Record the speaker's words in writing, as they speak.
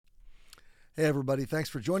Hey, everybody. Thanks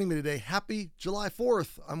for joining me today. Happy July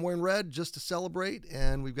 4th. I'm wearing red just to celebrate,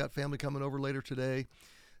 and we've got family coming over later today.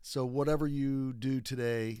 So, whatever you do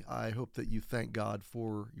today, I hope that you thank God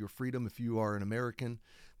for your freedom. If you are an American,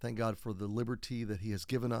 thank God for the liberty that He has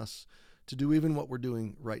given us to do even what we're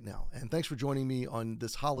doing right now. And thanks for joining me on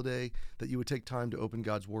this holiday. That you would take time to open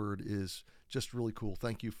God's Word is just really cool.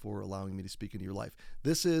 Thank you for allowing me to speak into your life.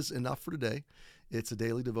 This is enough for today. It's a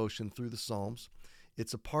daily devotion through the Psalms.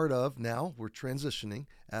 It's a part of, now we're transitioning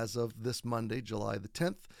as of this Monday, July the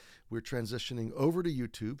 10th, we're transitioning over to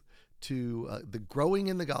YouTube to the Growing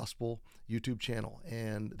in the Gospel YouTube channel.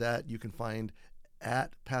 And that you can find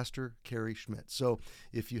at Pastor Cary Schmidt. So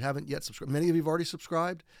if you haven't yet subscribed, many of you have already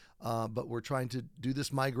subscribed, but we're trying to do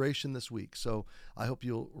this migration this week. So I hope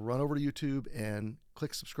you'll run over to YouTube and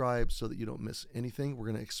click subscribe so that you don't miss anything. We're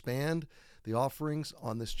going to expand the offerings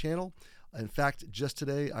on this channel. In fact, just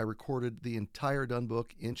today, I recorded the entire Done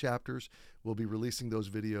book in chapters. We'll be releasing those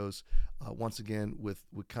videos once again with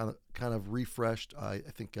kind of refreshed. I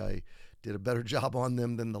think I did a better job on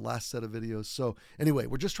them than the last set of videos. So anyway,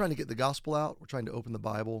 we're just trying to get the gospel out. We're trying to open the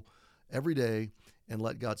Bible every day and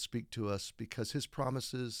let God speak to us, because His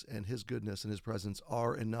promises and His goodness and His presence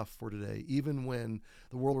are enough for today, even when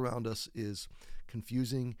the world around us is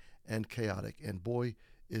confusing and chaotic. And boy,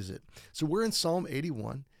 is it. So we're in Psalm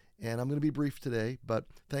 81. And I'm going to be brief today, but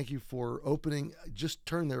thank you for opening. Just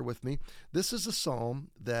turn there with me. This is a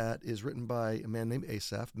psalm that is written by a man named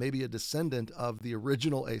Asaph, maybe a descendant of the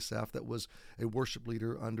original Asaph that was a worship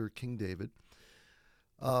leader under King David.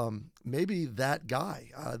 Maybe that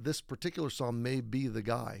guy. This particular psalm may be the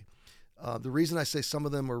guy. The reason I say some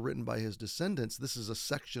of them are written by his descendants, this is a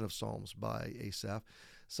section of psalms by Asaph.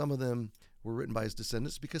 Some of them were written by his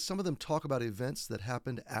descendants because some of them talk about events that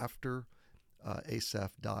happened after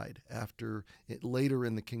Asaph died, later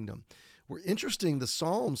in the kingdom. We're interesting. The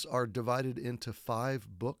Psalms are divided into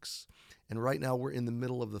 5 books, and right now we're in the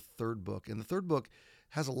middle of the 3rd book. And the 3rd book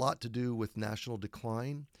has a lot to do with national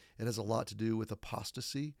decline. It has a lot to do with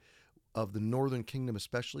apostasy of the northern kingdom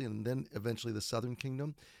especially, and then eventually the southern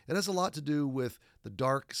kingdom. It has a lot to do with the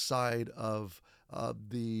dark side of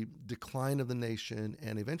the decline of the nation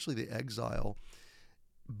and eventually the exile.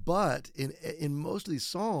 But in most of these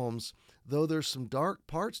Psalms, though there's some dark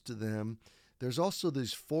parts to them, there's also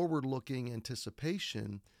this forward-looking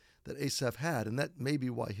anticipation that Asaph had, and that may be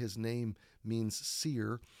why his name means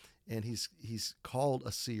seer, and he's called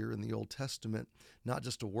a seer in the Old Testament, not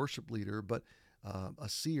just a worship leader, but a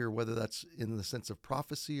seer, whether that's in the sense of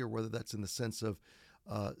prophecy or whether that's in the sense of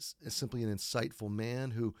simply an insightful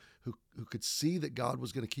man who could see that God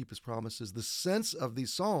was going to keep His promises. The sense of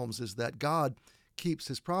these Psalms is that God keeps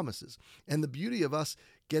His promises. And the beauty of us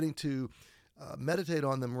getting to meditate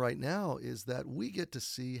on them right now is that we get to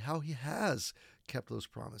see how He has kept those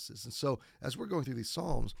promises. And so as we're going through these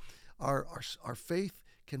Psalms, our faith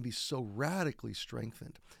can be so radically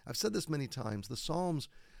strengthened. I've said this many times. The Psalms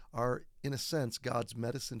are, in a sense, God's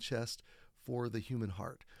medicine chest for the human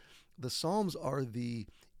heart. The Psalms are the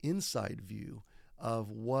inside view of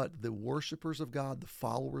what the worshipers of God, the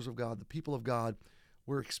followers of God, the people of God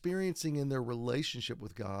were experiencing in their relationship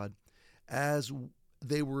with God as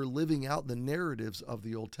they were living out the narratives of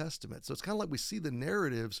the Old Testament. So it's kind of like we see the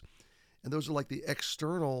narratives, and those are like the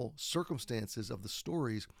external circumstances of the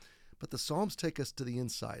stories, but the Psalms take us to the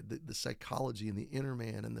inside, the psychology and the inner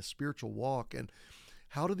man and the spiritual walk, and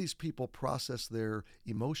how do these people process their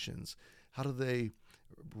emotions? How do they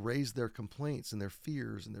raise their complaints and their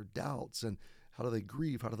fears and their doubts? And how do they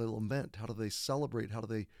grieve? How do they lament? How do they celebrate? How do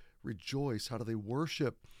they rejoice? How do they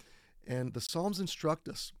worship? And the Psalms instruct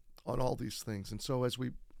us on all these things. And so as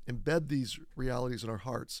we embed these realities in our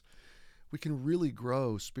hearts, we can really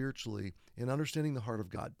grow spiritually in understanding the heart of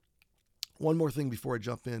God. One more thing before I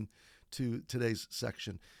jump in to today's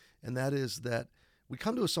section, and that is that we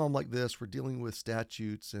come to a psalm like this, we're dealing with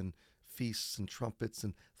statutes and feasts and trumpets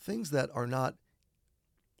and things that are not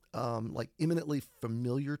like imminently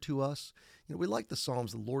familiar to us. You know, we like the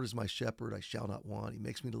Psalms, the Lord is my shepherd, I shall not want. He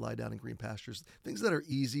makes me to lie down in green pastures, things that are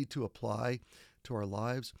easy to apply to our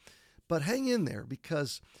lives. But hang in there,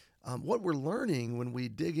 because what we're learning when we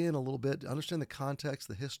dig in a little bit to understand the context,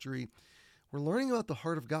 the history, we're learning about the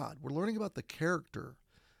heart of God. We're learning about the character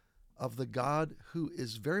of the God who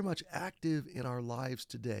is very much active in our lives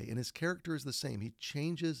today. And His character is the same. He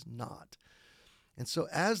changes not. And so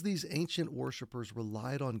as these ancient worshipers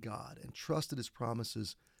relied on God and trusted His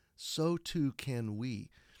promises, so too can we.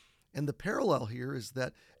 And the parallel here is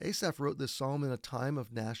that Asaph wrote this psalm in a time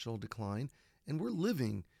of national decline, and we're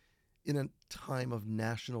living in a time of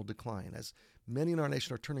national decline. As Many in our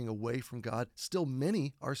nation are turning away from God. Still,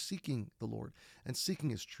 many are seeking the Lord and seeking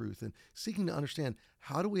his truth and seeking to understand,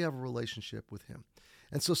 how do we have a relationship with him?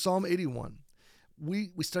 And so Psalm 81,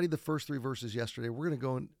 we studied the first three verses yesterday. We're going to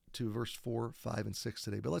go into verse 4, 5, and 6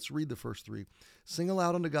 today, but let's read the first three. Sing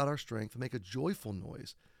aloud unto God our strength, make a joyful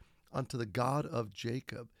noise unto the God of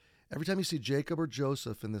Jacob. Every time you see Jacob or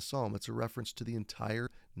Joseph in this psalm, it's a reference to the entire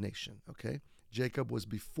nation, okay? Jacob was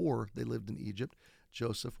before they lived in Egypt.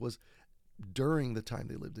 Joseph was during the time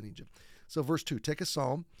they lived in Egypt. So verse 2, take a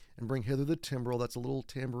psalm and bring hither the timbrel, that's a little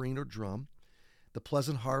tambourine or drum, the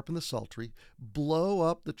pleasant harp and the psaltery. Blow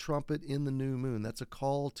up the trumpet in the new moon. That's a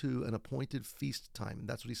call to an appointed feast time. And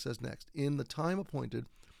that's what he says next. In the time appointed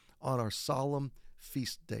on our solemn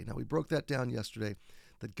feast day. Now, we broke that down yesterday,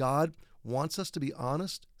 that God wants us to be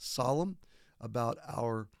honest, solemn about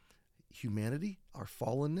our humanity, our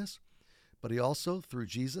fallenness, but he also, through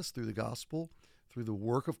Jesus, through the gospel, through the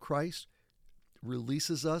work of Christ,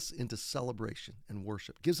 releases us into celebration and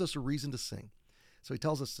worship, gives us a reason to sing. So he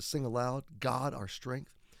tells us to sing aloud, God, our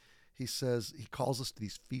strength. He says, he calls us to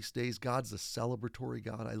these feast days. God's a celebratory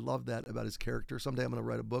God. I love that about his character. Someday I'm going to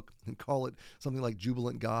write a book and call it something like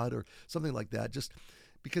Jubilant God or something like that, just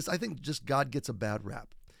because I think just God gets a bad rap.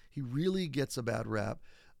 He really gets a bad rap.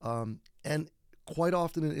 And quite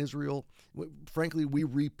often in Israel, frankly, we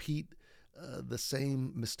repeat the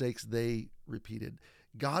same mistakes they repeated.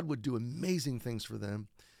 God would do amazing things for them.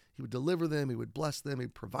 He would deliver them. He would bless them.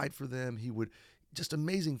 He'd provide for them. He would just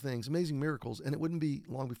amazing things, amazing miracles. And it wouldn't be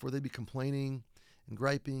long before they'd be complaining and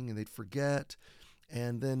griping, and they'd forget.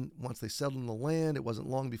 And then once they settled in the land, it wasn't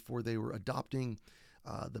long before they were adopting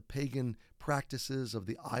the pagan practices of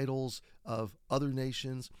the idols of other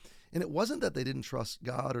nations. And it wasn't that they didn't trust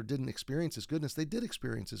God or didn't experience his goodness. They did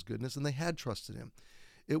experience his goodness, and they had trusted him.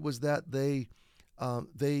 It was that they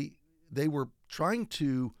were trying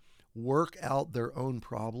to work out their own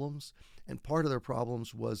problems, and part of their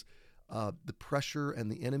problems was the pressure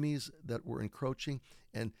and the enemies that were encroaching.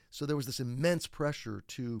 And so there was this immense pressure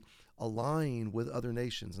to align with other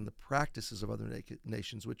nations and the practices of other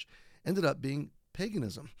nations, which ended up being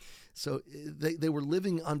paganism. So they were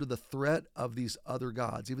living under the threat of these other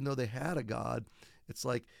gods. Even though they had a God, it's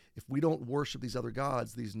like, if we don't worship these other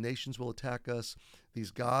gods, these nations will attack us.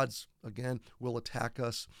 These gods, again, will attack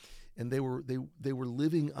us. And they were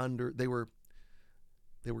living under, they were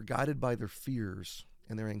guided by their fears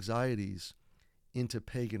and their anxieties into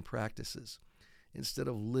pagan practices, instead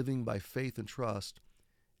of living by faith and trust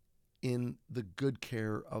in the good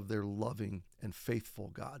care of their loving and faithful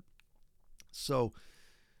God. So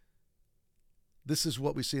this is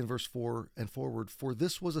what we see in verse 4 and forward. For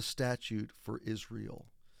this was a statute for Israel,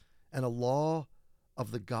 and a law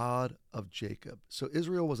of the God of Jacob. So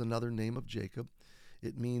Israel was another name of Jacob.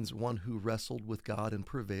 It means one who wrestled with God and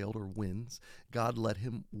prevailed, or wins. God let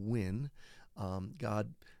him win.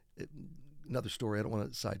 Another story, I don't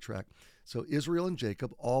want to sidetrack. So Israel and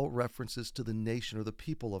Jacob, all references to the nation or the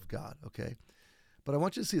people of God, okay? But I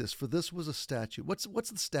want you to see this. For this was a statute. What's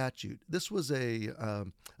the statute? This was a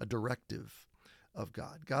directive of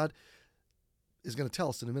God. God is going to tell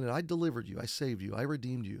us in a minute, I delivered you, I saved you, I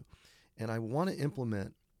redeemed you, and I want to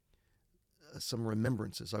implement some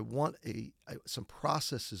remembrances. I want some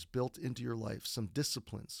processes built into your life, some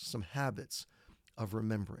disciplines, some habits of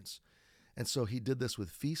remembrance. And so he did this with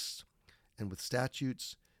feasts and with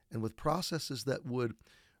statutes and with processes that would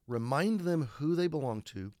remind them who they belong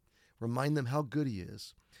to, remind them how good he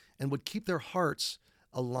is, and would keep their hearts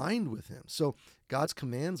aligned with him. So God's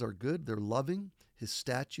commands are good, they're loving. His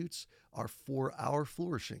statutes are for our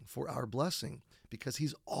flourishing, for our blessing, because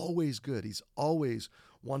he's always good. He's always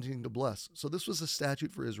wanting to bless. So this was a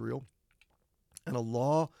statute for Israel and a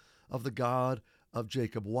law of the God of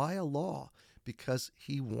Jacob. Why a law? Because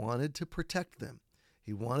he wanted to protect them.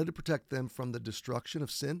 He wanted to protect them from the destruction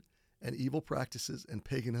of sin and evil practices and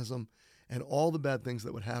paganism and all the bad things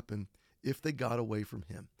that would happen if they got away from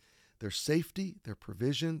him. Their safety, their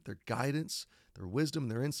provision, their guidance, their wisdom,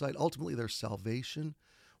 their insight, ultimately their salvation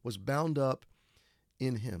was bound up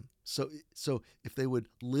in him. So if they would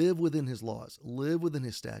live within his laws, live within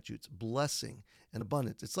his statutes, blessing and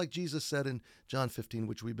abundance. It's like Jesus said in John 15,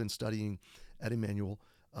 which we've been studying at Emmanuel,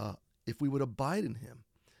 if we would abide in him,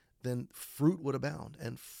 then fruit would abound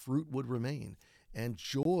and fruit would remain and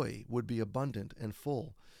joy would be abundant and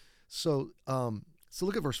full. So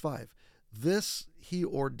look at verse 5. This he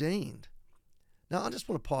ordained. Now, I just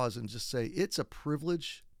want to pause and just say it's a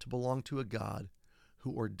privilege to belong to a God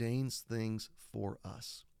who ordains things for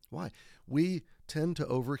us. Why? We tend to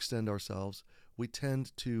overextend ourselves. We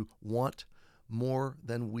tend to want more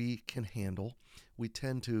than we can handle. We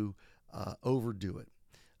tend to overdo it.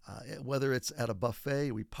 Whether it's at a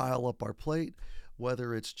buffet, we pile up our plate,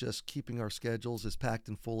 whether it's just keeping our schedules as packed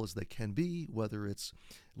and full as they can be, whether it's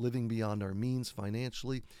living beyond our means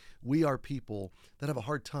financially, we are people that have a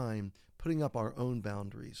hard time putting up our own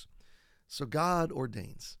boundaries. So God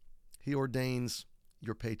ordains. He ordains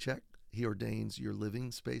your paycheck. He ordains your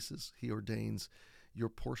living spaces. He ordains your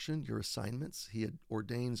portion, your assignments. He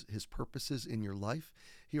ordains his purposes in your life.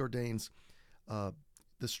 He ordains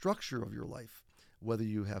the structure of your life, whether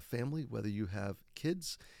you have family, whether you have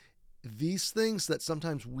kids. These things that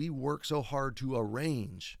sometimes we work so hard to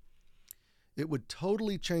arrange, it would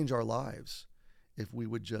totally change our lives if we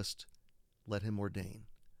would just let him ordain,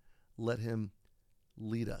 let him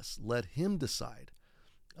lead us, let him decide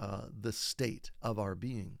the state of our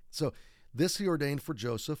being. So this he ordained for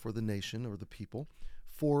Joseph, or the nation, or the people,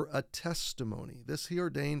 for a testimony. This he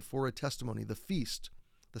ordained for a testimony. The feast,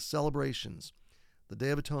 the celebrations, the Day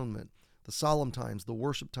of Atonement, the solemn times, the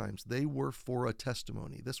worship times, they were for a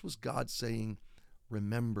testimony. This was God saying,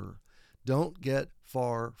 remember, don't get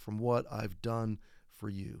far from what I've done for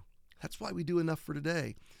you. That's why we do enough for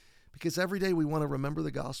today, because every day we want to remember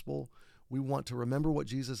the gospel. We want to remember what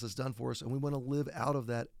Jesus has done for us, and we want to live out of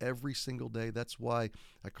that every single day. That's why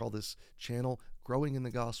I call this channel Growing in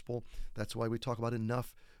the Gospel. That's why we talk about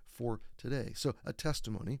enough for today. So a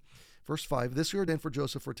testimony. Verse 5, this he ordained for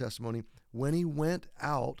Joseph for testimony when he went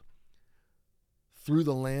out through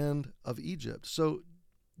the land of Egypt. So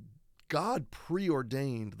God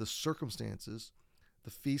preordained the circumstances,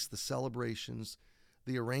 the feasts, the celebrations,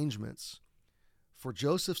 the arrangements for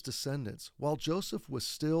Joseph's descendants while Joseph was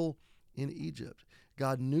still in Egypt.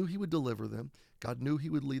 God knew he would deliver them. God knew he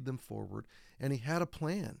would lead them forward. And he had a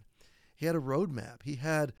plan. He had a roadmap. He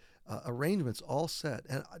had arrangements all set.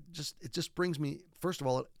 And it just brings me, first of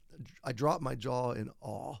all, I drop my jaw in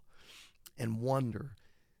awe and wonder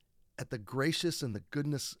at the gracious and the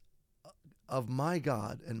goodness of my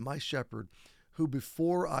God and my shepherd, who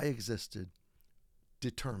before I existed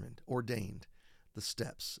determined, ordained the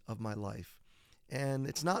steps of my life. And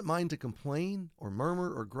it's not mine to complain or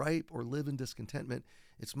murmur or gripe or live in discontentment.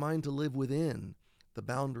 It's mine to live within the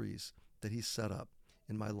boundaries that he's set up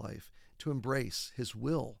in my life, to embrace his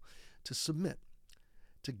will, to submit,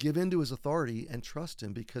 to give in to his authority and trust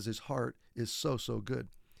him because his heart is so, so good.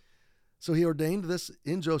 So he ordained this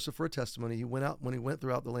in Joseph for a testimony. He went out when he went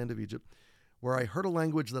throughout the land of Egypt, where I heard a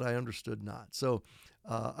language that I understood not. So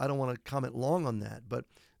I don't want to comment long on that, but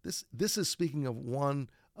this is speaking of one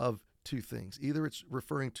of two things. Either it's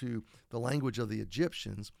referring to the language of the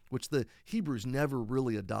Egyptians, which the Hebrews never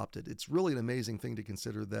really adopted. It's really an amazing thing to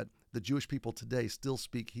consider that the Jewish people today still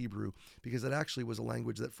speak Hebrew, because it actually was a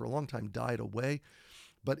language that for a long time died away,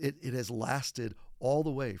 but it has lasted all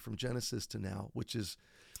the way from Genesis to now, which is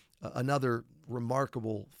another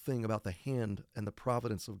remarkable thing about the hand and the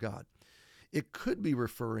providence of God. It could be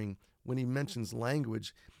referring, when he mentions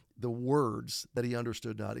language, the words that he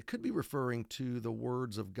understood not. It could be referring to the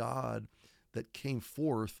words of God that came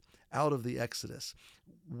forth out of the Exodus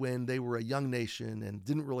when they were a young nation and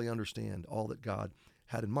didn't really understand all that God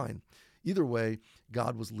had in mind. Either way,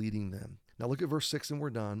 God was leading them. Now look at verse 6 and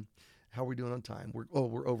we're done. How are we doing on time? We're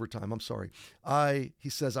over time. I'm sorry. He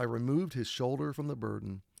says, I removed his shoulder from the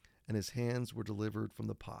burden and his hands were delivered from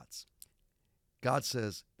the pots. God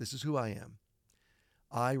says, this is who I am.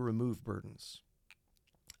 I remove burdens.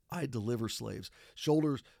 I deliver slaves.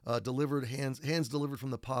 Shoulders delivered, hands delivered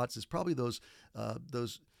from the pots is probably those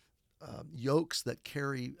yokes that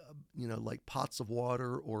carry, like pots of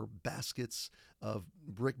water or baskets of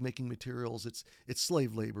brick-making materials. It's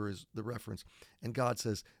slave labor is the reference. And God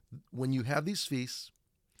says, when you have these feasts,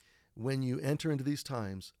 when you enter into these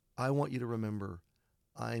times, I want you to remember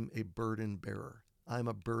I'm a burden bearer. I'm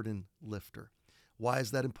a burden lifter. Why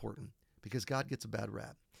is that important? Because God gets a bad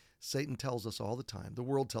rap. Satan tells us all the time, the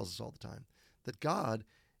world tells us all the time, that God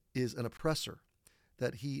is an oppressor,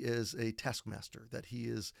 that he is a taskmaster, that he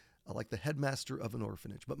is like the headmaster of an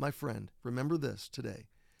orphanage. But my friend, remember this today.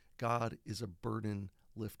 God is a burden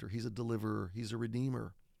lifter. He's a deliverer. He's a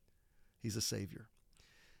redeemer. He's a savior.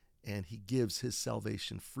 And he gives his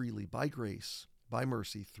salvation freely by grace, by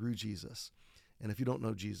mercy, through Jesus. And if you don't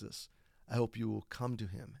know Jesus, I hope you will come to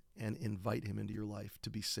him and invite him into your life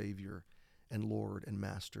to be Savior and Lord and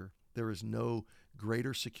Master. There is no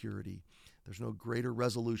greater security. There's no greater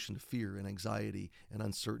resolution to fear and anxiety and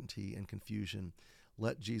uncertainty and confusion.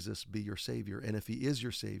 Let Jesus be your Savior. And if he is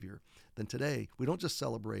your Savior, then today we don't just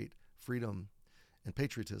celebrate freedom and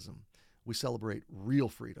patriotism. We celebrate real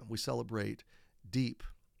freedom. We celebrate deep,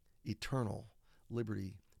 eternal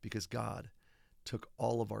liberty because God took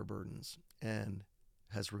all of our burdens and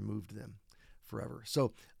has removed them forever.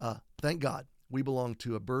 So thank God We belong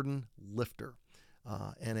to a burden lifter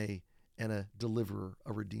and a deliverer,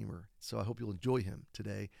 a redeemer. So I hope you'll enjoy him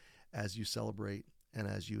today as you celebrate and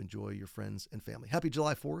as you enjoy your friends and family. Happy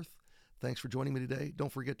July 4th. Thanks for joining me today.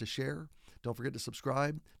 Don't forget to share. Don't forget to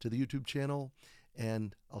subscribe to the YouTube channel,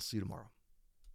 and I'll see you tomorrow.